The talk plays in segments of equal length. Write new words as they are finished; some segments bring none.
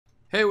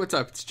Hey, what's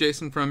up? It's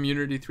Jason from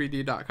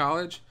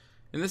Unity3D.college.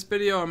 In this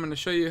video, I'm going to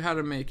show you how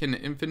to make an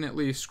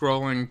infinitely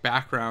scrolling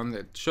background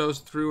that shows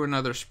through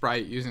another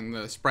sprite using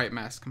the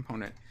SpriteMask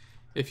component.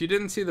 If you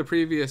didn't see the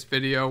previous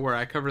video where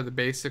I cover the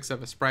basics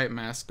of a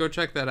SpriteMask, go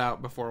check that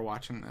out before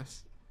watching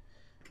this.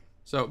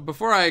 So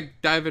before I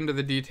dive into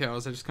the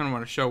details, I just kind of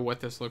want to show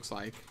what this looks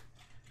like.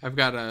 I've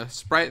got a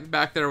sprite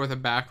back there with a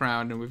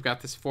background, and we've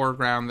got this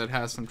foreground that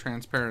has some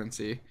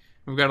transparency.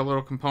 We've got a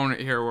little component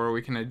here where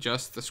we can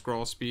adjust the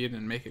scroll speed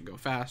and make it go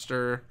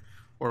faster,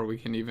 or we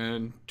can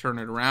even turn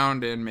it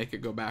around and make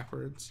it go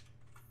backwards.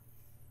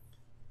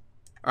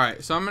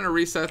 Alright, so I'm going to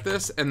reset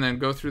this and then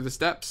go through the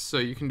steps so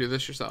you can do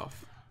this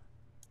yourself.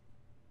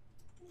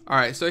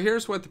 Alright, so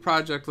here's what the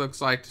project looks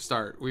like to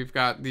start. We've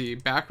got the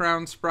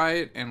background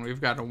sprite and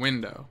we've got a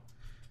window.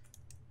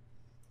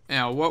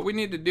 Now what we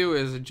need to do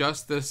is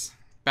adjust this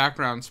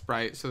background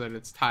sprite so that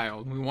it's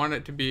tiled. We want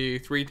it to be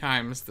 3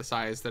 times the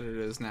size that it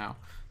is now,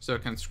 so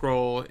it can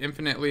scroll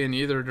infinitely in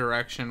either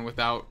direction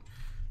without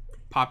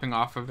popping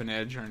off of an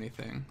edge or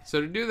anything.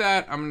 So to do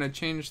that, I'm going to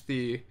change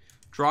the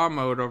draw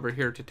mode over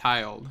here to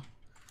tiled,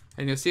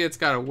 and you'll see it's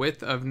got a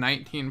width of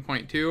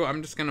 19.2.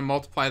 I'm just going to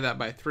multiply that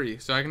by 3,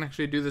 so I can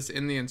actually do this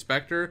in the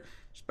inspector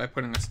just by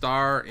putting a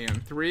star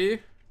and 3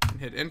 and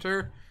hit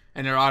enter,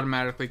 and it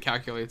automatically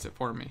calculates it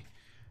for me.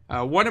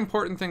 One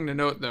important thing to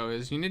note though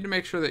is you need to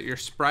make sure that your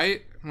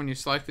sprite, when you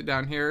select it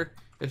down here,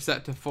 is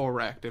set to full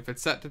rect. If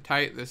it's set to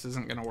tight, this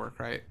isn't going to work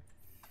right.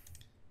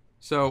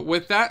 So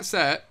with that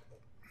set,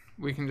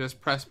 we can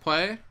just press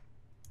play.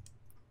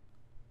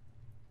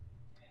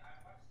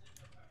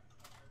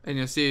 And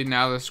you'll see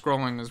now the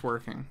scrolling is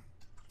working.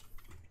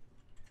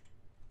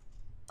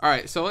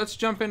 Alright, so let's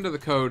jump into the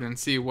code and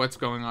see what's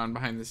going on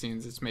behind the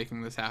scenes that's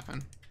making this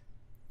happen.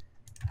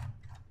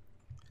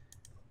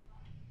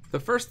 The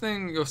first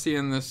thing you'll see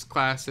in this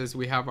class is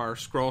we have our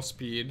scroll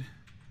speed,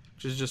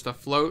 which is just a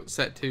float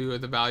set to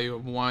the value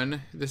of 1.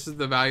 This is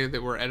the value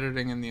that we're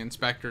editing in the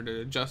inspector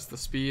to adjust the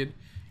speed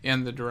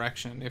and the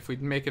direction. If we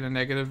make it a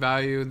negative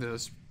value, the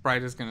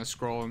sprite is going to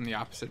scroll in the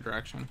opposite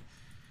direction.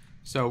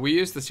 So we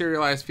use the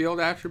serialized field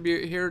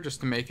attribute here just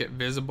to make it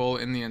visible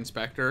in the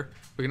inspector.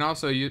 We can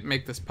also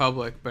make this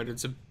public, but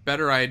it's a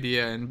better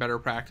idea and better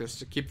practice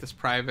to keep this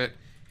private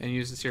and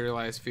use the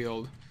serialized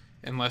field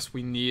unless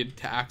we need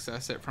to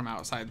access it from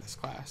outside this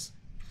class.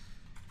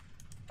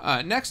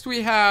 Next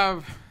we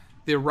have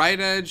the right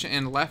edge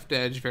and left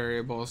edge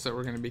variables that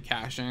we're going to be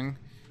caching,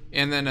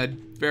 and then a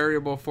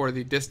variable for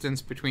the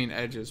distance between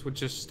edges,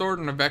 which is stored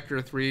in a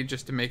vector 3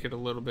 just to make it a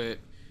little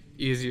bit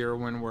easier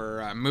when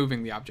we're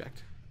moving the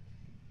object.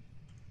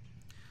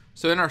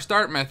 So in our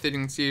start method, you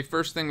can see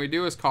first thing we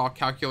do is call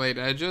calculate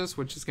edges,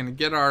 which is going to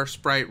get our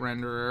sprite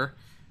renderer,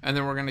 and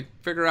then we're going to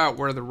figure out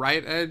where the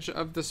right edge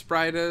of the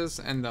sprite is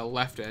and the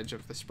left edge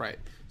of the sprite.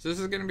 So this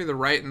is going to be the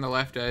right and the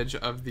left edge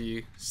of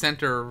the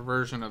center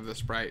version of the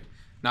sprite,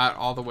 not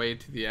all the way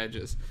to the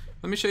edges.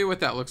 Let me show you what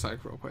that looks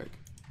like real quick.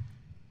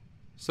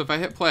 So if I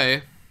hit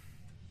play,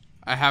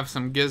 I have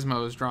some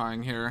gizmos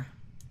drawing here,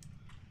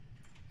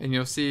 and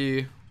you'll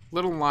see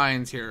little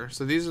lines here.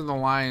 So these are the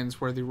lines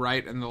where the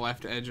right and the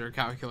left edge are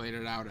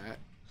calculated out at.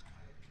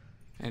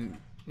 And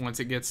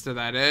once it gets to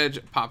that edge,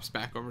 it pops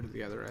back over to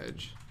the other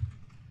edge.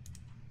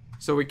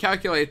 So we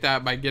calculate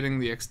that by getting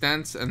the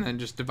extents and then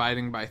just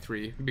dividing by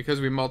 3.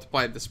 Because we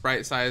multiplied the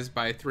sprite size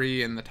by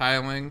 3 in the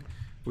tiling,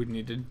 we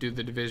need to do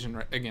the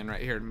division again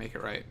right here to make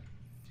it right.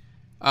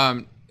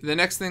 The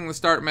next thing the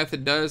start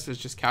method does is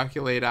just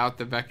calculate out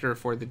the vector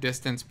for the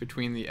distance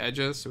between the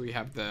edges. So we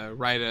have the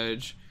right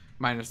edge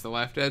minus the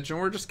left edge, and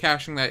we're just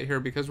caching that here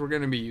because we're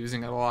going to be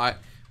using it a lot.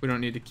 We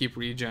don't need to keep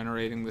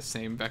regenerating the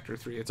same vector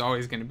 3. It's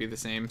always going to be the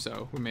same,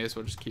 so we may as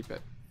well just keep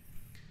it.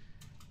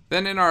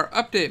 Then in our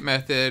update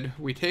method,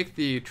 we take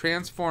the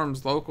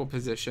transform's local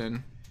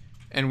position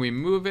and we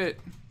move it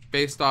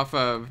based off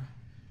of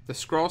the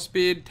scroll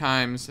speed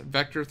times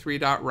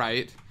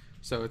vector3.right.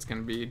 So it's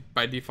going to be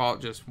by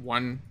default just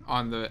 1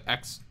 on the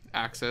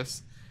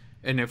x-axis.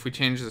 And if we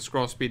change the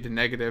scroll speed to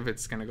negative,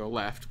 it's going to go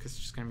left because it's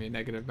just going to be a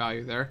negative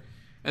value there.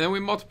 And then we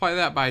multiply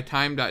that by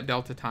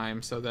time.delta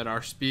time so that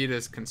our speed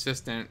is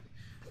consistent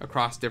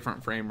across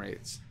different frame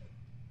rates.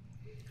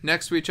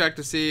 Next, we check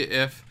to see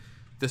if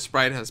the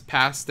sprite has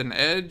passed an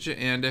edge,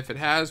 and if it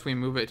has, we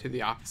move it to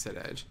the opposite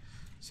edge.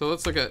 So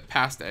let's look at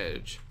passed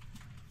edge.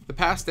 The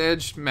passed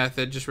edge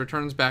method just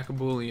returns back a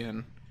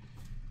boolean.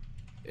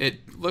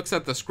 It looks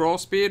at the scroll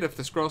speed. If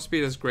the scroll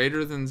speed is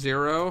greater than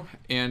 0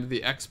 and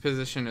the x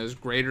position is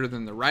greater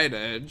than the right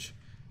edge,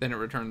 then it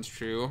returns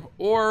true.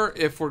 Or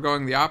if we're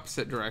going the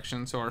opposite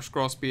direction, so our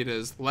scroll speed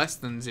is less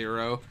than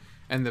 0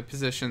 and the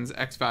position's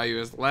x value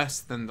is less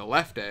than the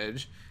left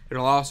edge,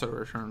 it'll also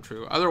return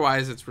true.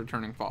 Otherwise, it's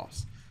returning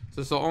false. So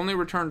this will only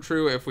return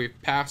true if we've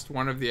passed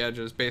one of the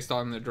edges based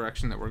on the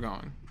direction that we're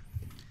going.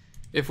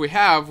 If we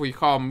have, we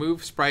call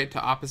move sprite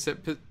to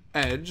opposite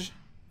edge,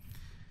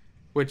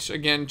 which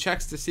again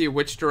checks to see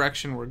which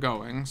direction we're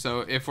going.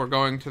 So if we're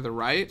going to the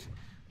right,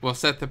 we'll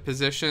set the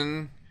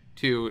position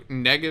to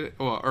negative,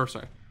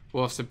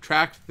 we'll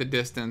subtract the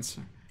distance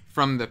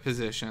from the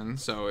position.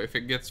 So if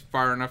it gets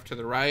far enough to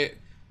the right,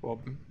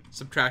 we'll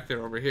subtract it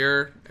over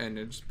here and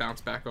it just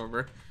bounce back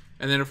over.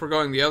 And then if we're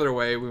going the other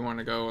way, we want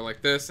to go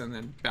like this and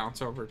then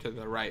bounce over to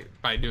the right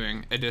by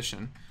doing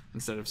addition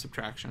instead of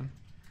subtraction.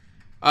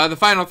 The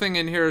final thing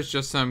in here is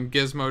just some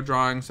gizmo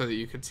drawing so that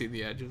you could see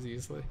the edges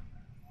easily.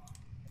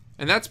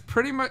 And that's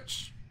pretty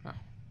much...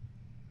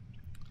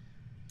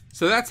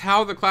 So that's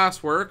how the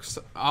class works.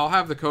 I'll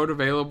have the code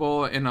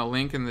available in a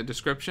link in the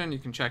description. You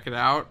can check it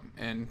out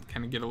and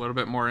kind of get a little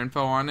bit more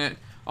info on it.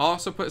 I'll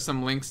also put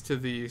some links to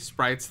the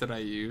sprites that I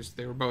used.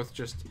 They were both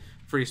just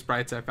free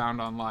sprites I found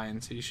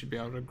online, so you should be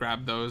able to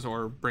grab those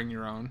or bring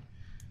your own.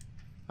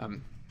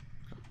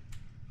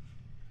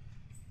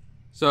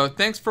 So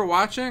thanks for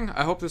watching.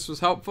 I hope this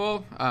was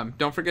helpful.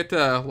 Don't forget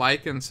to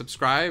like and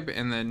subscribe,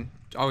 and then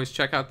always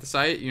check out the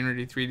site,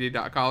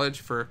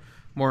 unity3d.college, for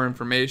more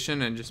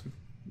information and just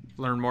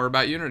learn more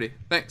about Unity.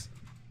 Thanks.